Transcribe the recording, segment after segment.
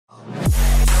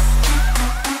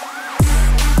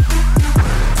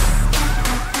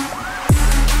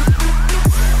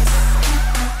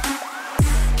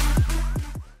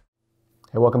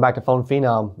Welcome back to Phone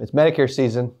Phenom. It's Medicare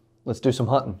season. Let's do some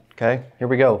hunting, okay? Here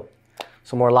we go.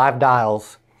 Some more live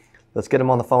dials. Let's get them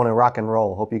on the phone and rock and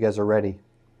roll. Hope you guys are ready.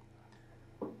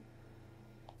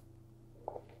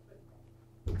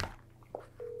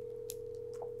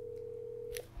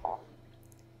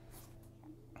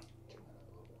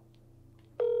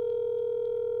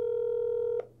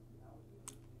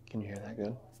 Can you hear that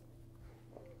good?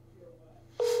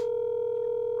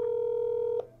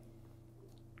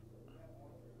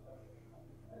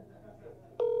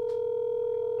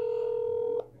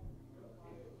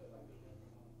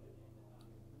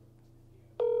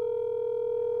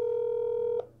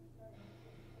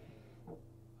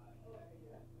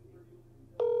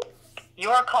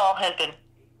 Your call has been...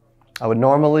 I would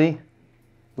normally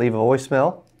leave a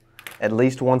voicemail at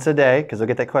least once a day because I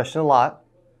get that question a lot.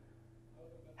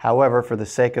 However, for the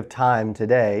sake of time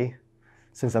today,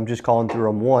 since I'm just calling through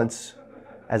them once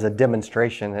as a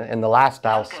demonstration, in the last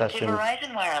dial session... Welcome to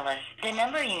Verizon Wireless. The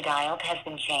number you dialed has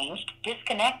been changed,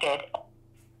 disconnected.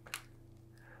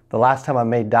 The last time I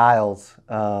made dials,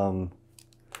 and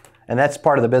that's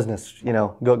part of the business, you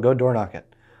know, go door knock it.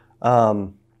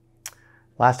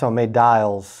 Last time I made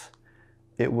dials,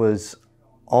 it was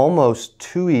almost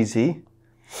too easy,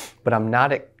 but I'm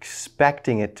not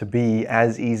expecting it to be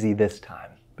as easy this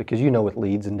time. Because you know with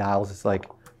leads and dials, it's like,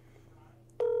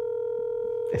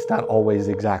 it's not always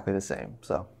exactly the same.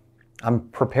 So I'm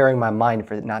preparing my mind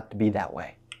for it not to be that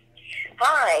way.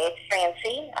 Hi, it's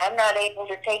Francie. I'm not able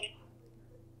to take...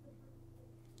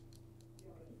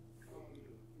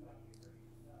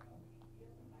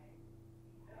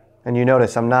 And you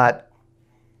notice I'm not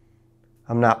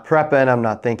prepping, I'm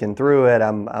not thinking through it.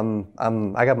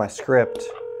 I got my script.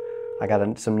 I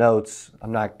got some notes.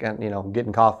 I'm not, you know,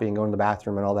 getting coffee and going to the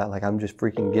bathroom and all that. Like, I'm just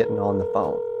freaking getting on the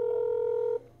phone.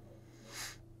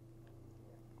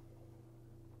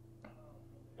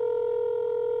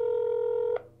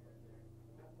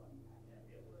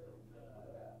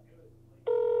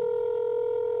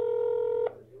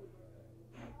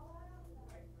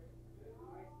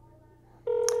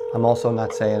 I'm also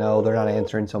not saying, oh, they're not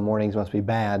answering, so mornings must be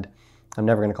bad. I'm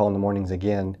never going to call in the mornings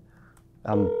again.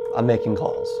 I'm making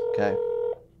calls, okay?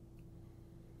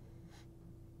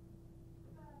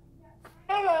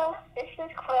 Hello, this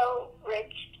is Crow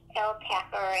Ridge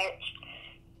Alpaca Ranch.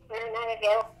 We're not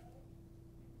available.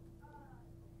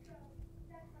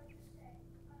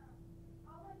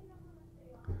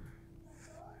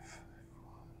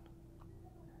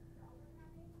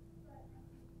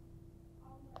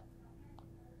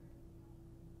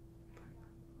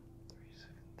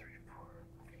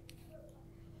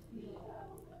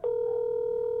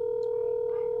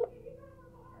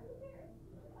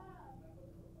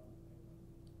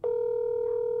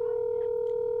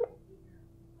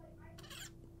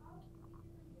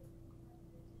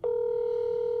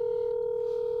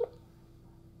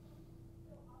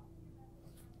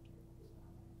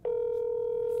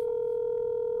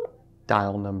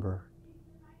 Dial number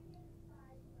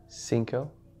 5.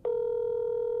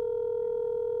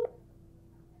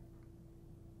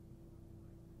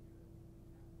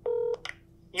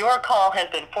 Your call has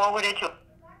been forwarded to...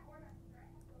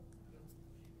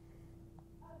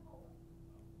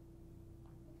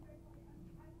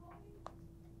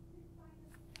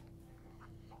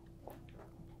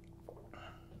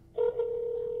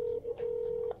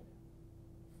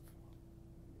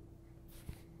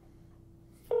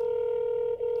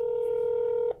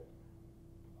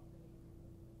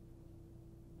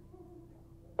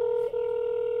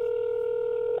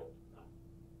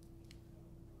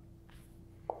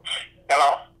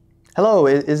 Hello? Hello,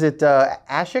 is it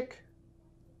Ashik?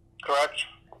 Correct?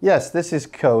 Yes, this is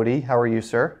Cody. How are you,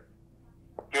 sir?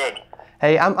 Good.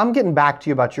 Hey, I'm getting back to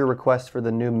you about your request for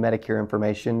the new Medicare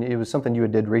information. It was something you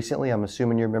did recently. I'm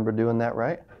assuming you remember doing that,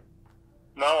 right?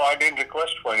 No, I didn't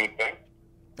request for anything.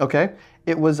 Okay.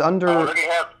 It was under... I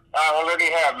already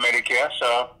have Medicare,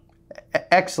 so...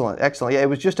 Excellent, excellent. Yeah, it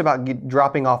was just about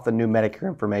dropping off the new Medicare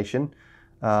information.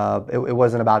 It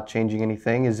wasn't about changing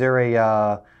anything. Is there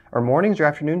a... Are mornings or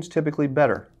afternoons typically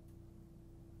better?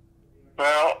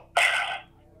 Well,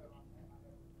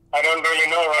 I don't really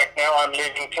know right now. I'm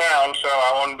leaving town, so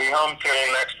I won't be home till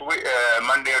next week,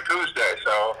 Monday or Tuesday,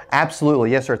 so...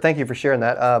 Absolutely. Yes, sir. Thank you for sharing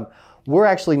that. We're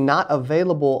actually not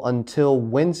available until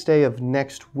Wednesday of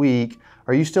next week.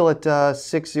 Are you still at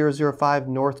 6005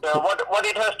 North? What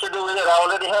it has to do with it, I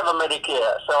already have a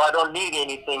Medicare, so I don't need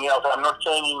anything else. I'm not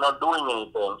changing, not doing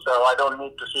anything, so I don't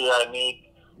need to see I need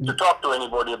to talk to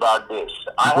anybody about this.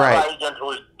 I have an agent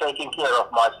who is taking care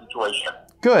of my situation.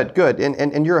 Good, good,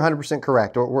 and you're 100%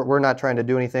 correct. We're not trying to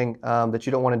do anything that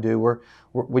you don't want to do.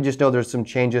 We just know there's some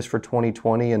changes for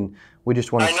 2020, and we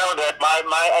just want to. I know that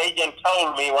my agent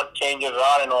told me what changes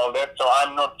are and all that, so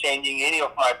I'm not changing any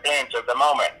of my plans at the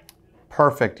moment.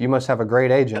 Perfect. You must have a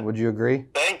great agent. Would you agree?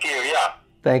 Thank you. Yeah.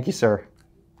 Thank you, sir.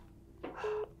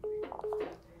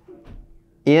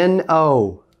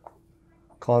 N-O.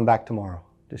 Calling back tomorrow.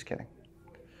 Just kidding.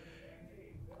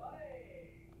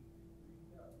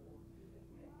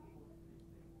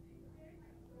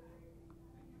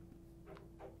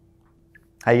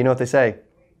 Hey, you know what they say?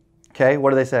 Okay,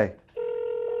 what do they say?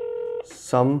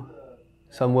 Some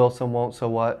will, some won't, so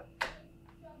what?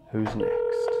 Who's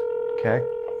next? Okay.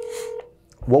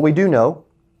 What we do know,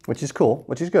 which is cool,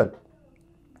 which is good.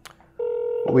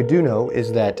 What we do know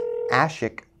is that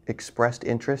Ashik expressed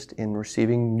interest in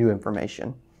receiving new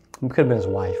information. It could have been his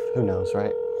wife, who knows,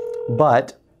 right?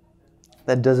 But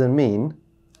that doesn't mean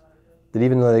that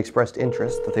even though they expressed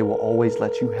interest, that they will always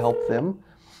let you help them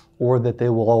or that they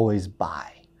will always buy.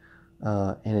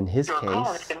 And in his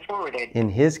case,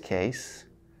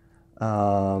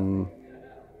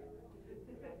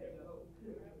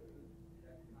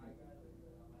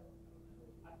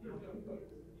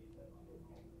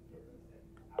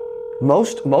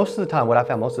 most of the time, what I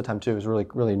found most of the time too is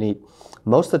really neat.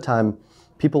 Most of the time,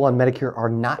 people on Medicare are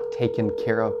not taken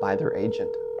care of by their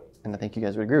agent, and I think you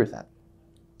guys would agree with that.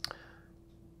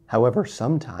 However,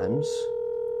 sometimes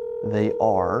they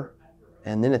are,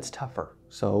 and then it's tougher.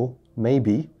 So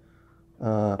maybe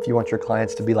if you want your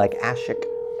clients to be like Ashik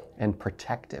and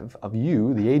protective of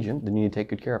you, the agent, then you need to take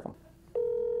good care of them.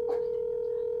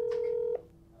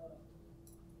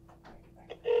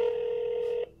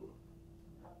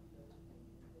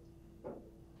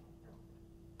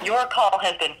 Your call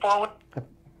has been forwarded.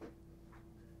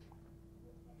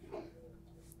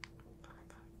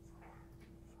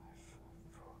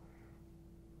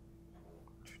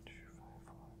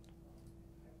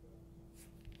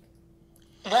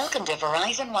 Welcome to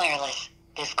Verizon Wireless.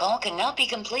 This call cannot be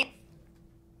complete.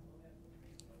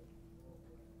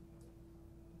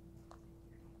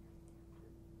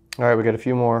 All right, we got a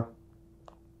few more.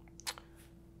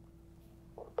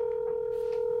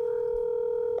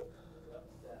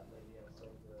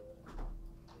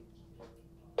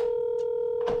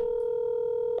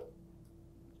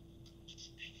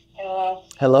 Hello.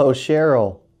 Hello,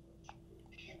 Cheryl.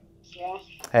 Yeah.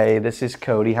 Hey, this is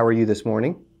Cody. How are you this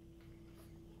morning?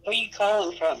 Where are you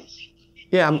calling from?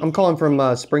 Yeah, I'm calling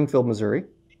from Springfield, Missouri.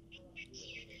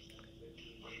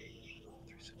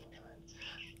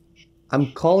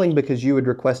 I'm calling because you had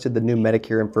requested the new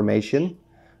Medicare information.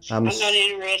 I'm not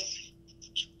interested.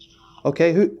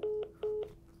 Okay, who?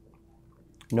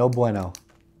 No bueno.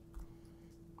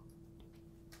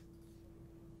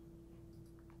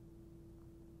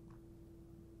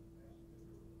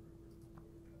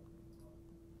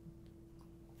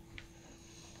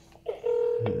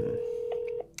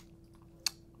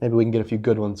 Maybe we can get a few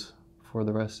good ones before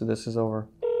the rest of this is over.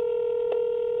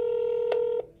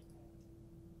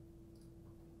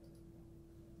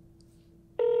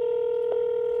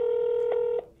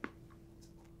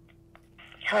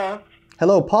 Hello?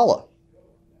 Hello, Paula.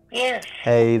 Yes.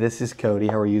 Hey, this is Cody.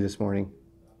 How are you this morning?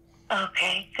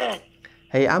 Okay, good.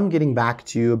 Hey, I'm getting back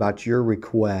to you about your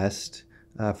request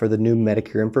for the new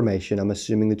Medicare information. I'm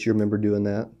assuming that you remember doing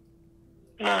that.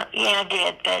 No, yeah, I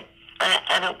did, but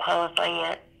I don't qualify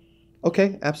yet.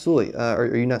 Okay, absolutely.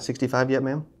 Are you not 65 yet,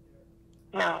 ma'am?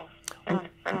 No, I'm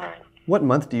not. What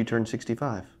month do you turn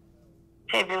 65?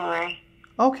 February.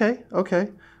 Okay, okay.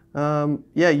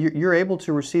 Yeah, you're able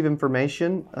to receive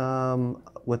information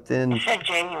within... I said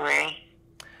January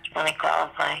when I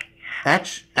qualify.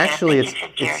 Actually, I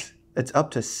think you said it's up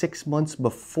to 6 months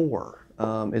before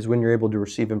is when you're able to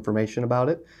receive information about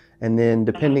it. And then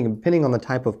depending on the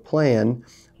type of plan,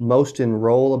 most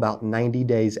enroll about 90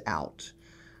 days out.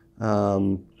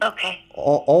 Okay.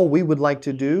 All we would like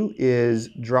to do is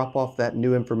drop off that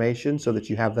new information so that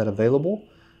you have that available.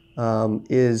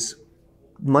 Is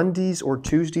Mondays or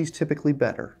Tuesdays typically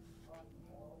better?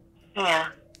 Yeah.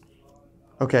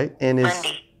 Okay, and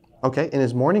Monday.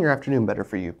 Is morning or afternoon better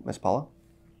for you, Miss Paula?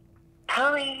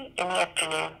 Probably in the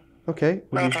afternoon. Okay.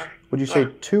 Later. Would you say Yeah,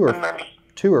 2 or on Monday.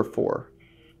 2 or 4?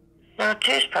 No,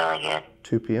 2's probably good.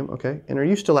 2 p.m. Okay. And are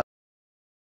you still at?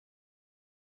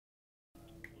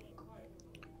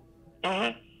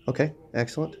 Mm-hmm. Okay,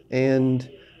 excellent. And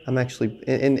I'm actually,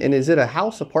 and is it a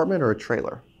house, apartment, or a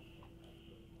trailer?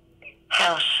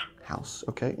 House. House.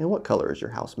 Okay. And what color is your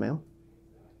house, ma'am?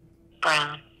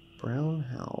 Brown. Brown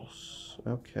house.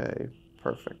 Okay,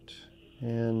 perfect.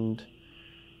 And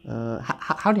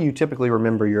How do you typically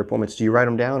remember your appointments? Do you write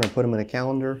them down or put them in a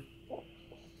calendar?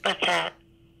 What's that?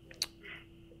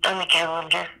 On the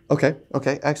calendar. Okay,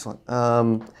 excellent.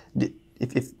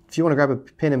 If you want to grab a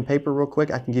pen and paper real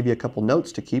quick, I can give you a couple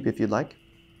notes to keep if you'd like.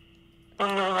 No,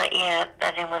 not yet.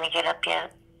 I didn't want to get up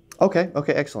yet. Okay,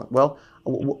 excellent. Well,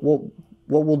 what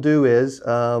we'll do is...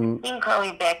 You can call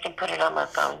me back and put it on my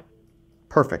phone.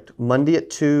 Perfect. Monday at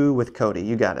 2 with Cody.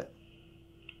 You got it.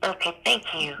 Okay, thank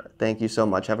you. Thank you so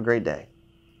much. Have a great day.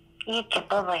 You too.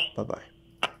 Bye-bye.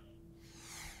 Bye-bye.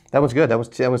 That was good. That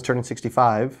was turning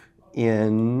 65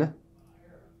 in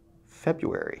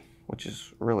February, which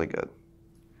is really good.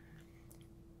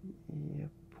 The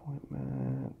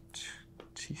appointment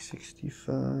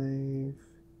T65.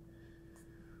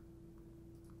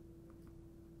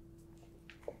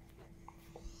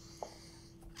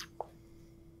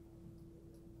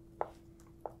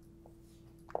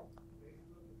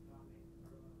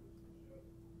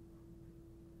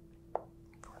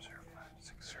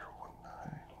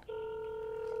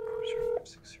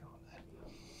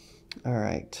 All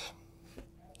right.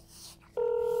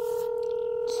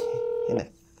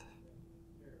 Kenneth.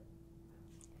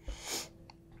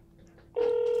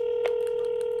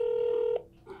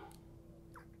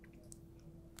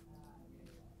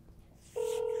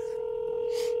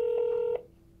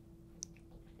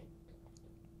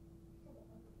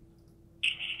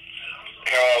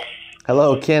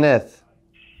 Hello, Kenneth.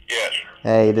 Yes.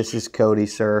 Hey, this is Cody,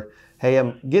 sir. Hey,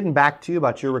 I'm getting back to you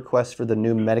about your request for the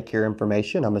new Medicare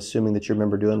information. I'm assuming that you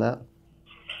remember doing that.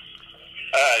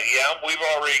 Yeah, we've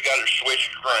already got it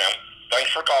switched around. Thanks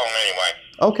for calling anyway.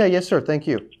 Okay, yes, sir. Thank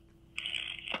you.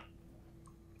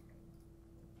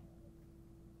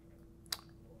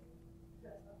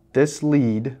 This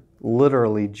lead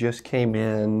literally just came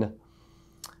in,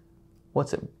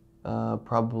 what's it,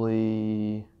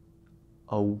 probably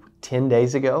 10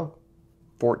 days ago,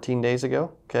 14 days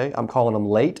ago, okay? I'm calling them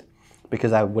late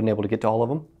because I wasn't able to get to all of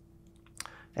them.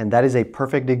 And that is a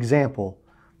perfect example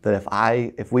that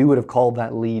if we would have called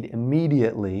that lead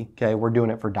immediately, okay, we're doing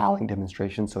it for dialing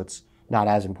demonstration, so it's not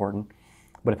as important.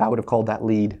 But if I would have called that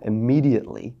lead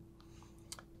immediately,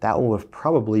 that would have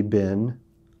probably been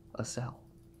a sell.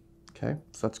 Okay,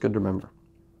 so that's good to remember.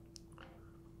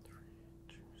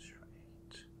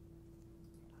 3208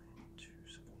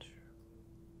 9272.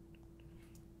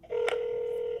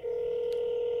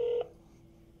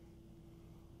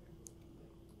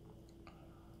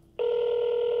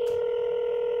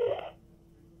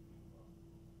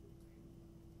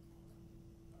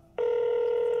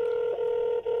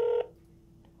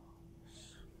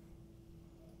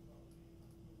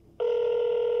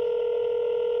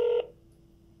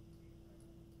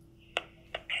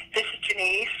 This is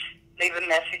Denise. Leave a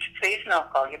message, please, and I'll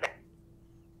call you back.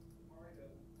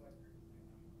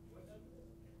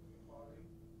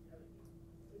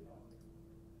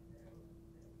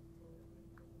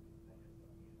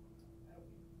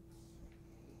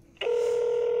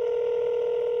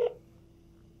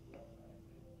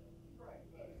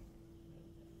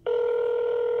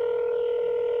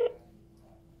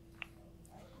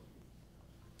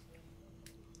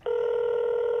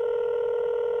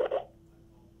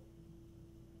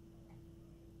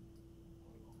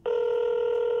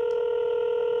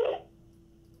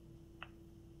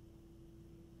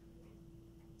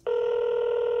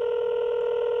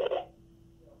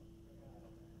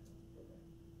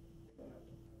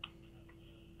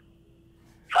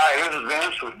 Hi, this is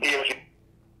Vince with DSU.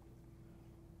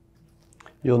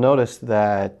 You'll notice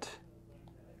that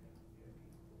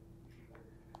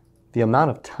the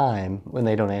amount of time, when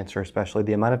they don't answer especially,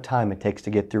 the amount of time it takes to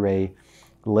get through a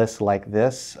list like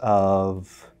this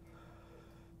of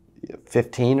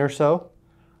 15 or so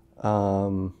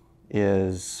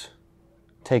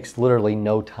takes literally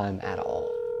no time at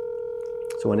all.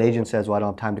 So when an agent says, well, I don't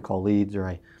have time to call leads, or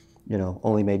I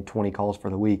only made 20 calls for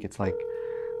the week, it's like,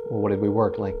 well, what did we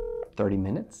work, like 30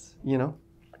 minutes,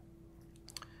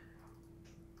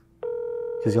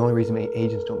 Because the only reason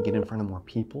agents don't get in front of more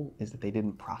people is that they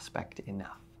didn't prospect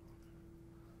enough.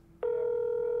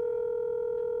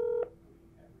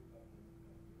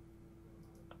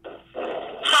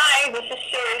 Hi, this is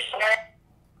Sherry.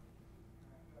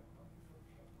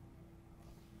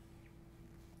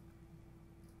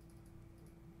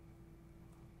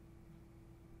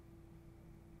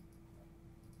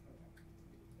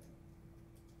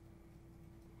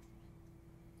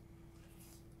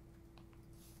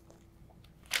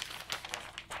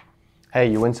 Hey,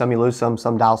 you win some, you lose some.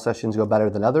 Some dial sessions go better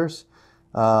than others.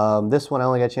 This one, I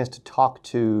only got a chance to talk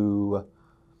to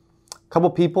a couple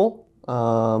people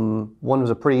One was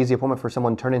a pretty easy appointment for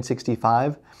someone turning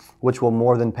 65, which will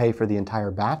more than pay for the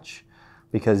entire batch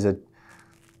because a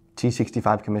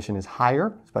T65 commission is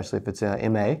higher, especially if it's a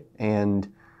MA,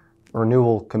 and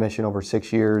renewal commission over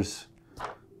 6 years,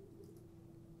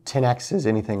 10x is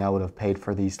anything I would have paid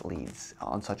for these leads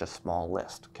on such a small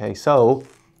list. Okay, so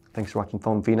thanks for watching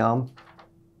Phone Phenom.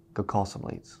 Go call some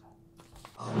leads.